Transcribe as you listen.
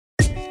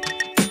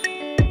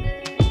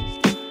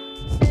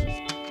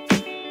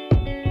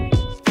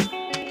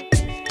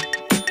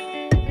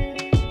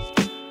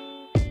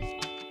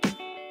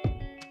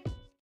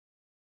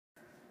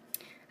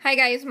Hi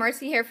guys,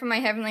 Marcy here from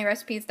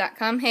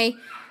myheavenlyrecipes.com. Hey,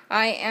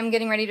 I am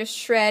getting ready to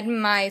shred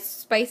my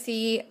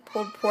spicy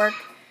pulled pork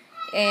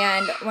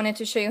and wanted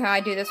to show you how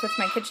I do this with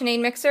my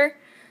KitchenAid mixer.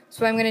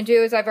 So what I'm going to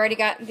do is I've already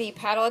got the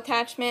paddle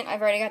attachment,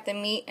 I've already got the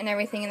meat and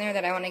everything in there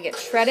that I want to get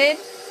shredded.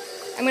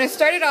 I'm going to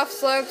start it off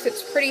slow because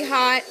it's pretty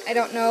hot. I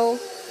don't know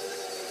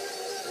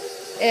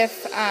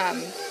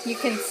if you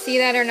can see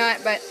that or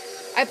not, but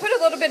I put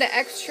a little bit of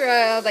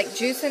extra like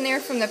juice in there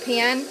from the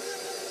pan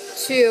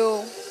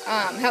to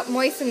help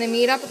moisten the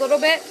meat up a little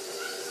bit.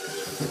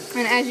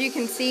 And as you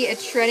can see,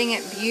 it's shredding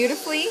it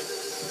beautifully.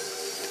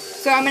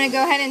 So I'm going to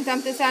go ahead and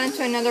dump this out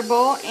into another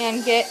bowl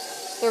and get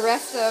the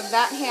rest of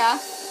that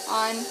half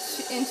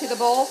into the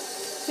bowl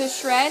to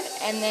shred.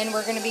 And then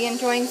we're going to be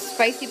enjoying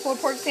spicy pulled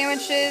pork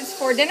sandwiches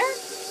for dinner.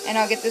 And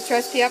I'll get this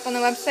recipe up on the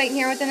website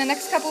here within the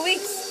next couple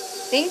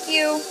weeks. Thank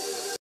you.